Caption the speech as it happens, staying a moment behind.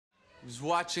was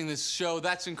watching this show.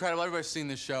 That's incredible. Everybody's seen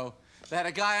this show. They had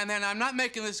a guy on there, and I'm not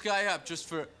making this guy up just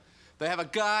for... They have a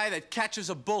guy that catches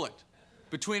a bullet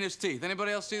between his teeth.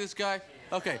 Anybody else see this guy?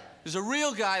 Okay. There's a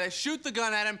real guy. They shoot the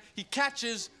gun at him. He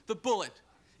catches the bullet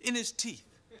in his teeth.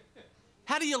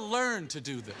 How do you learn to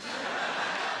do this?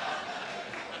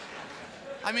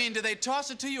 I mean, do they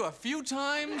toss it to you a few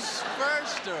times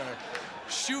first, or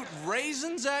shoot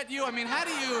raisins at you? I mean, how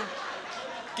do you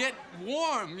get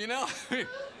warm, you know?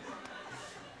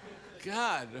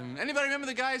 God, anybody remember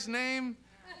the guy's name?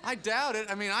 I doubt it.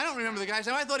 I mean, I don't remember the guy's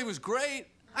name. I thought he was great.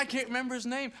 I can't remember his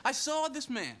name. I saw this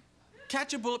man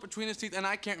catch a bullet between his teeth, and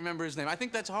I can't remember his name. I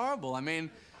think that's horrible. I mean,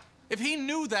 if he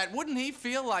knew that, wouldn't he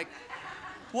feel like,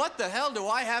 what the hell do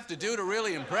I have to do to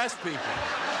really impress people?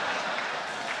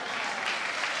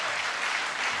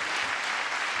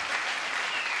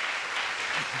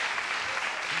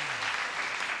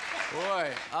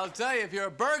 Boy, I'll tell you, if you're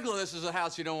a burglar, this is a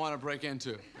house you don't want to break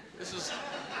into. This is,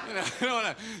 you know, you don't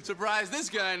want to surprise this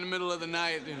guy in the middle of the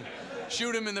night and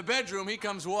shoot him in the bedroom. He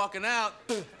comes walking out.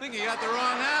 Think he got the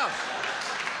wrong house.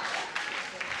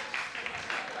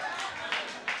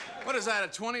 What is that, a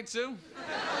 22?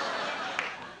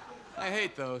 I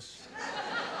hate those.